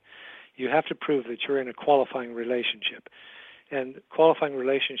act, you have to prove that you're in a qualifying relationship. And qualifying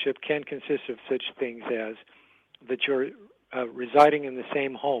relationship can consist of such things as that you're residing in the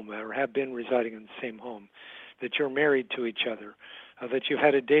same home, or have been residing in the same home, that you're married to each other, that you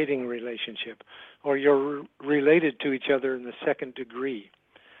had a dating relationship, or you're related to each other in the second degree.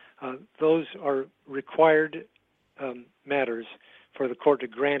 Those are required matters for the court to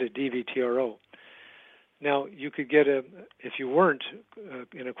grant a DVTRO. Now, you could get if you weren't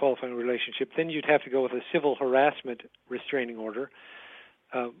in a qualifying relationship, then you'd have to go with a civil harassment restraining order,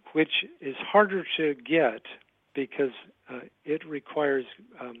 which is harder to get because it requires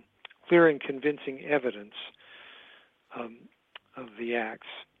clear and convincing evidence of the acts,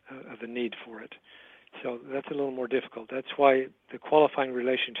 of the need for it. So that's a little more difficult. That's why the qualifying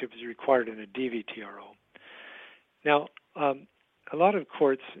relationship is required in a DVTRO. Now, a lot of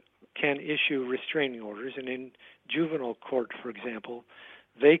courts can issue restraining orders, and in juvenile court, for example,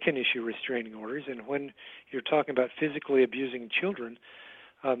 they can issue restraining orders. And when you're talking about physically abusing children,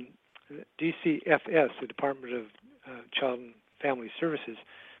 DCFS, the Department of Child and Family Services,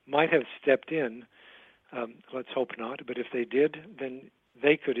 might have stepped in. Let's hope not, but if they did, then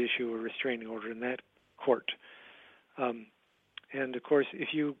they could issue a restraining order in that court. And of course, if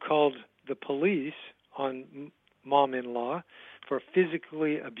you called the police on mom-in-law for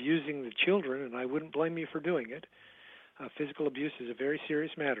physically abusing the children, and I wouldn't blame you for doing it, physical abuse is a very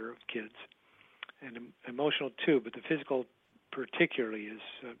serious matter of kids, and emotional too, but the physical particularly is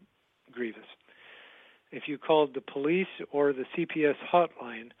grievous. If you called the police or the CPS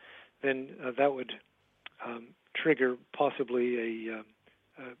hotline, then that would trigger possibly a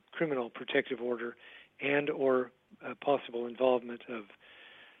criminal protective order and or possible involvement of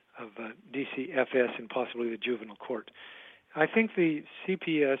DCFS and possibly the juvenile court. I think the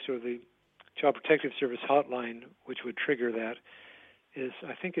CPS or the Child Protective Service hotline, which would trigger that, is,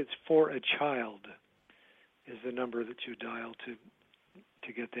 I think it's For a Child is the number that you dial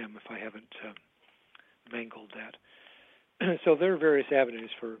to get them, if I haven't mangled that. So there are various avenues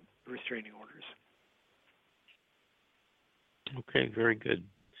for restraining orders. Okay, very good.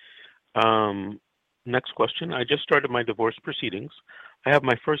 Next question. I just started my divorce proceedings. I have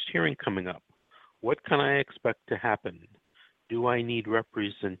my first hearing coming up. What can I expect to happen? Do I need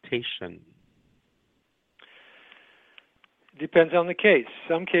representation? Depends on the case.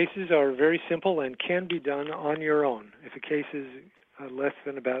 Some cases are very simple and can be done on your own. If a case is less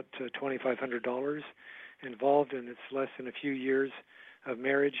than about $2,500 involved and it's less than a few years of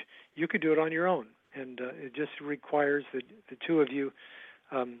marriage, you could do it on your own. And it just requires that the two of you,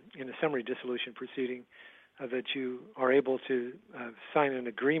 in a summary dissolution proceeding, that you are able to sign an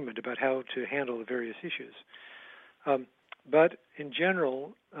agreement about how to handle the various issues. But in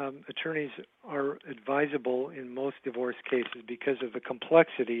general, attorneys are advisable in most divorce cases because of the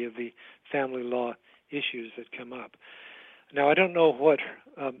complexity of the family law issues that come up. Now, I don't know what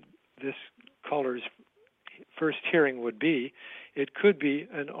this caller's first hearing would be. It could be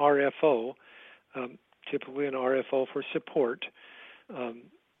an RFO, typically an RFO for support.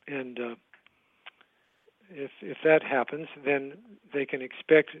 And if that happens, then they can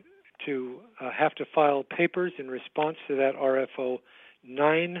expect to have to file papers in response to that RFO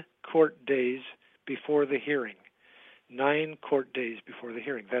 9 court days before the hearing. 9 court days before the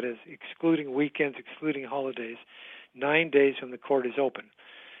hearing. That is, excluding weekends, excluding holidays, 9 days when the court is open.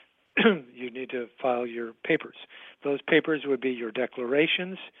 You need to file your papers. Those papers would be your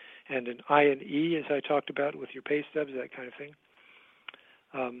declarations and an I&E, as I talked about, with your pay stubs, that kind of thing.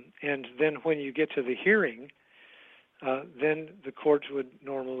 And then when you get to the hearing, then the court would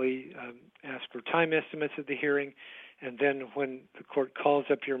normally ask for time estimates at the hearing, and then when the court calls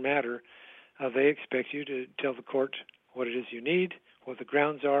up your matter, they expect you to tell the court what it is you need, what the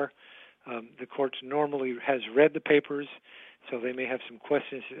grounds are. The court normally has read the papers, so they may have some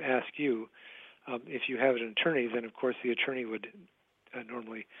questions to ask you. If you have an attorney, then of course the attorney would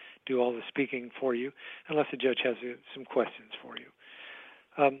normally do all the speaking for you, unless the judge has some questions for you.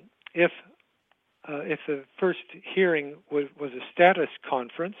 If the first hearing was a status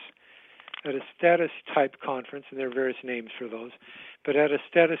conference, at a status-type conference, and there are various names for those, but at a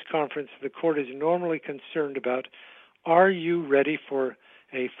status conference, the court is normally concerned about, are you ready for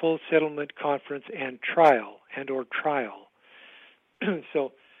a full settlement conference and or trial?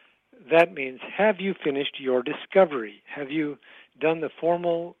 So that means, have you finished your discovery? Have you done the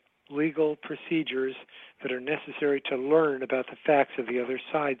formal legal procedures that are necessary to learn about the facts of the other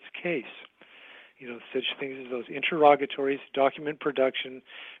side's case? You know, such things as those interrogatories, document production,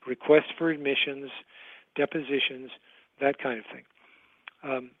 requests for admissions, depositions, that kind of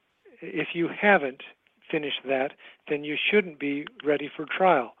thing. If you haven't finished that, then you shouldn't be ready for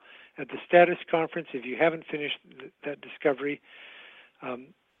trial. At the status conference, if you haven't finished that discovery,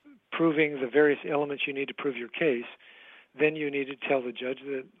 proving the various elements you need to prove your case, then you need to tell the judge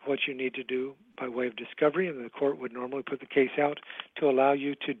that what you need to do by way of discovery, and the court would normally put the case out to allow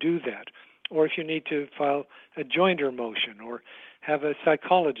you to do that. Or if you need to file a joinder motion or have a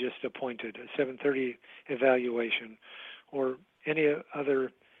psychologist appointed, a 730 evaluation, or any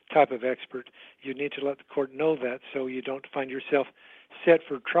other type of expert, you need to let the court know that so you don't find yourself set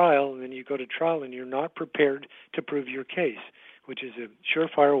for trial, and then you go to trial and you're not prepared to prove your case, which is a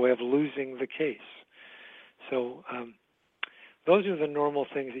surefire way of losing the case. So those are the normal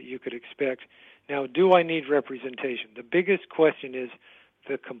things that you could expect. Now, do I need representation? The biggest question is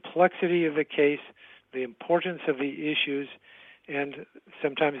the complexity of the case, the importance of the issues, and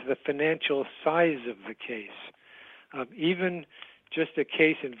sometimes the financial size of the case. Even just a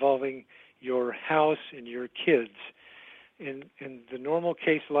case involving your house and your kids. In the normal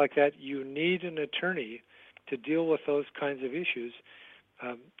case like that, you need an attorney to deal with those kinds of issues.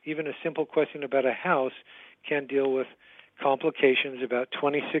 Even a simple question about a house can deal with complications about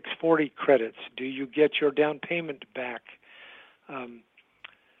 2640 credits. Do you get your down payment back?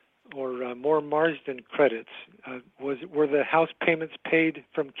 Or more Marsden credits? Were the house payments paid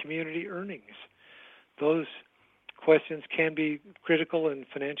from community earnings? Those questions can be critical and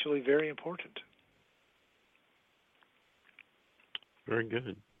financially very important. Very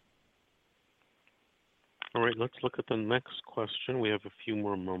good. All right, let's look at the next question. We have a few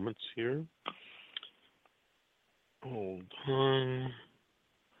more moments here. Hold on.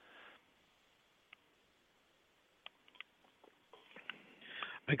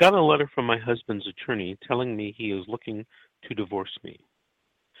 I got a letter from my husband's attorney telling me he is looking to divorce me.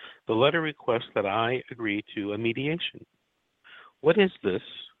 The letter requests that I agree to a mediation. What is this?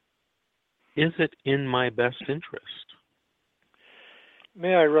 Is it in my best interest?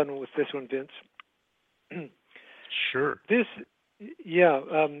 May I run with this one, Vince? Sure.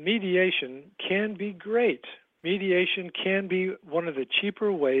 Mediation can be great. Mediation can be one of the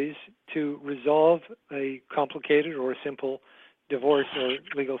cheaper ways to resolve a complicated or a simple divorce or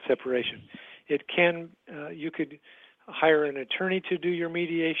legal separation. It can, you could hire an attorney to do your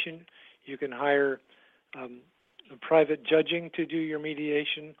mediation. You can hire a private judging to do your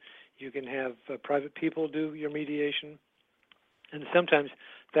mediation. You can have private people do your mediation. And sometimes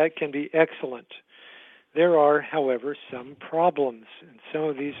that can be excellent. There are, however, some problems, and some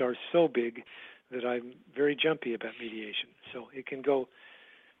of these are so big that I'm very jumpy about mediation. So it can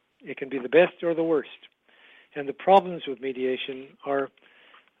be the best or the worst. And the problems with mediation are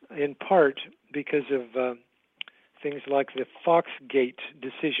in part because of things like the Foxgate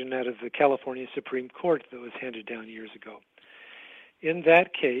decision out of the California Supreme Court that was handed down years ago. In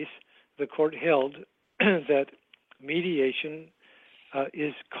that case, the court held that mediation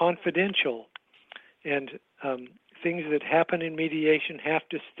is confidential, and things that happen in mediation have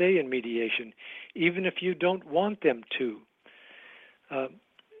to stay in mediation, even if you don't want them to.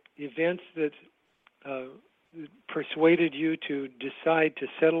 Events that persuaded you to decide to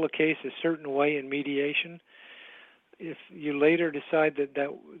settle a case a certain way in mediation, if you later decide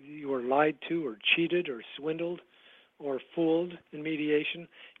that you were lied to or cheated or swindled or fooled in mediation,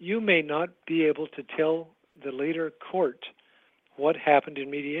 you may not be able to tell the later court what happened in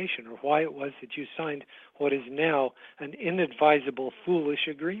mediation or why it was that you signed what is now an inadvisable, foolish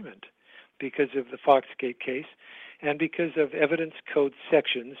agreement because of the Foxgate case and because of evidence code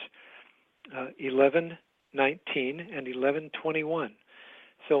sections 1119 and 1121.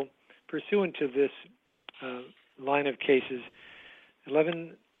 So pursuant to this line of cases,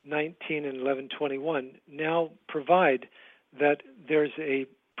 1119 and 1121 now provide that there's a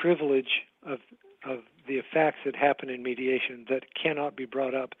privilege of the facts that happen in mediation that cannot be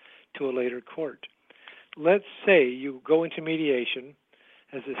brought up to a later court. Let's say you go into mediation,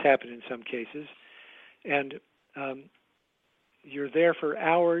 as has happened in some cases, and you're there for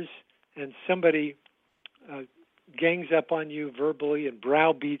hours and somebody gangs up on you verbally and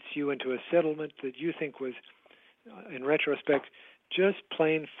browbeats you into a settlement that you think was, in retrospect, just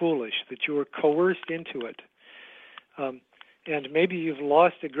plain foolish, that you were coerced into it. And maybe you've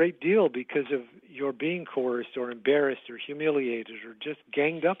lost a great deal because of your being coerced or embarrassed or humiliated or just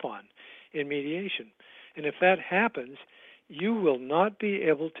ganged up on in mediation. And if that happens, you will not be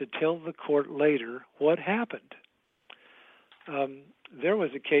able to tell the court later what happened. There was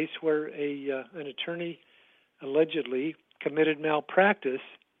a case where an attorney allegedly committed malpractice,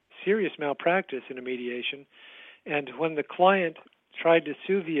 serious malpractice in a mediation, and when the client tried to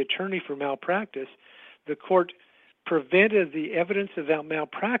sue the attorney for malpractice, the court prevented the evidence of that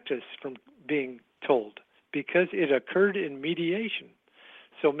malpractice from being told because it occurred in mediation.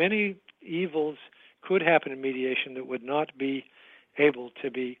 So many evils could happen in mediation that would not be able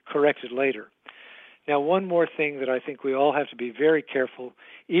to be corrected later. Now, one more thing that I think we all have to be very careful,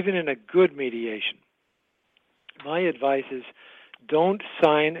 even in a good mediation. My advice is don't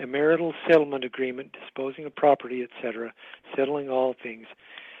sign a marital settlement agreement, disposing of property, etc., settling all things,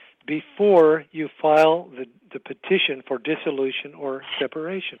 before you file the petition for dissolution or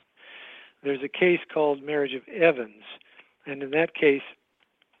separation. There's a case called Marriage of Evans, and in that case,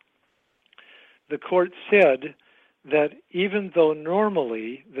 the court said that even though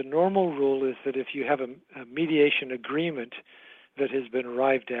normally the normal rule is that if you have a mediation agreement that has been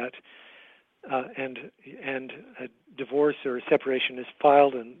arrived at and a divorce or a separation is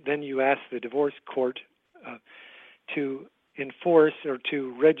filed, and then you ask the divorce court to enforce or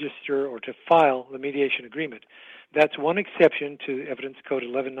to register or to file the mediation agreement. That's one exception to Evidence Code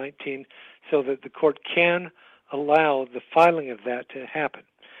 1119, so that the court can allow the filing of that to happen.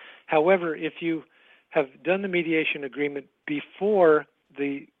 However, if you have done the mediation agreement before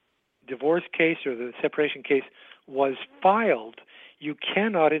the divorce case or the separation case was filed, you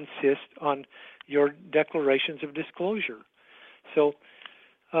cannot insist on your declarations of disclosure. So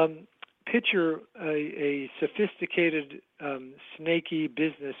picture a sophisticated, snaky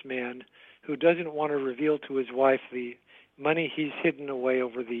businessman who doesn't want to reveal to his wife the money he's hidden away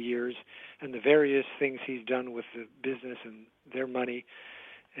over the years and the various things he's done with the business and their money.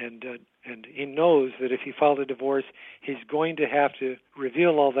 And he knows that if he filed a divorce, he's going to have to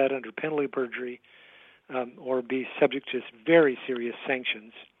reveal all that under penalty of perjury or be subject to very serious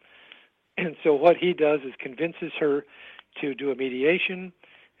sanctions. And so what he does is convinces her to do a mediation.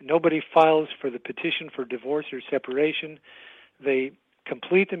 Nobody files for the petition for divorce or separation. They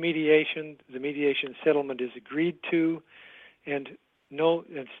complete the mediation settlement is agreed to, and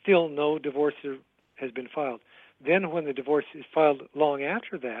still no divorce has been filed. Then when the divorce is filed long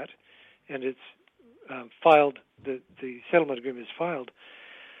after that, and it's filed, the settlement agreement is filed,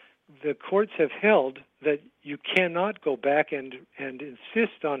 the courts have held that you cannot go back and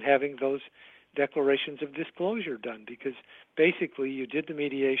insist on having those declarations of disclosure done, because basically you did the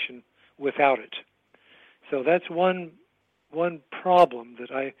mediation without it. So that's one problem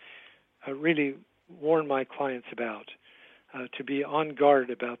that I really warn my clients about, to be on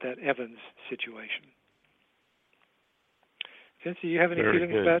guard about that Evans situation. Vince, do you have any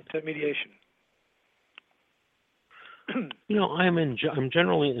feelings about mediation? I'm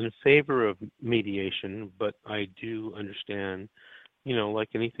generally in favor of mediation, but I do understand, like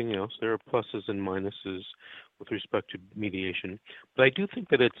anything else, there are pluses and minuses with respect to mediation. But I do think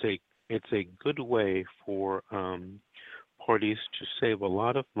that it's a good way for parties to save a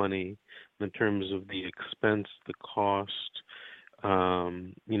lot of money in terms of the expense, the cost,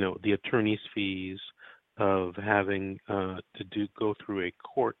 the attorney's fees of having to go through a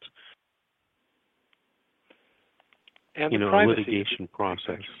court, and the litigation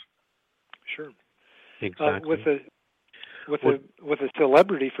process. Sure. Exactly. With a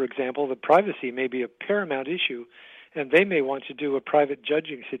celebrity, for example, the privacy may be a paramount issue, and they may want to do a private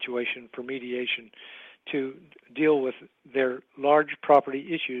judging situation for mediation to deal with their large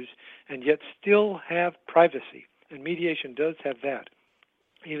property issues and yet still have privacy. And mediation does have that.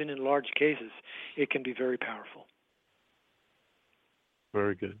 Even in large cases, it can be very powerful.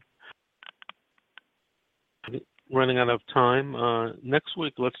 Very good. Running out of time. Next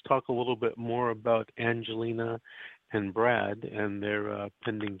week, let's talk a little bit more about Angelina and Brad and their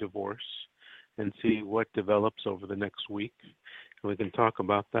pending divorce and see what develops over the next week. And we can talk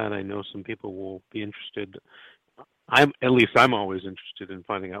about that. I know some people will be interested. I'm always interested in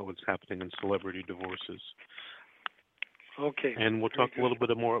finding out what's happening in celebrity divorces. Okay. And we'll talk a little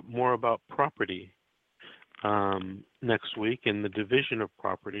bit more about property next week and the division of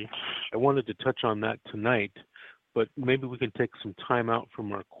property. I wanted to touch on that tonight, but maybe we can take some time out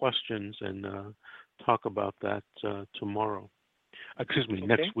from our questions and talk about that tomorrow.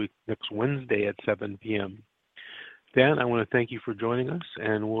 Next week, next Wednesday at 7 p.m. Dan, I want to thank you for joining us,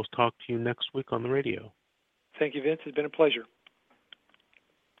 and we'll talk to you next week on the radio. Thank you, Vince. It's been a pleasure.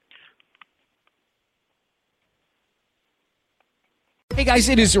 Hey guys,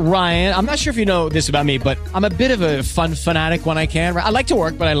 it is Ryan. I'm not sure if you know this about me, but I'm a bit of a fun fanatic when I can. I like to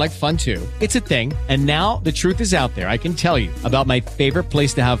work, but I like fun too. It's a thing. And now the truth is out there. I can tell you about my favorite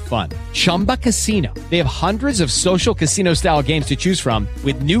place to have fun. Chumba Casino. They have hundreds of social casino style games to choose from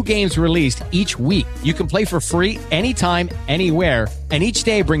with new games released each week. You can play for free anytime, anywhere. And each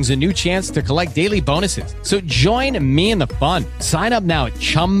day brings a new chance to collect daily bonuses. So join me in the fun. Sign up now at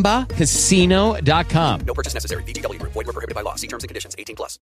ChumbaCasino.com. No purchase necessary. VGW. Void where prohibited by law. See terms and conditions. 18+.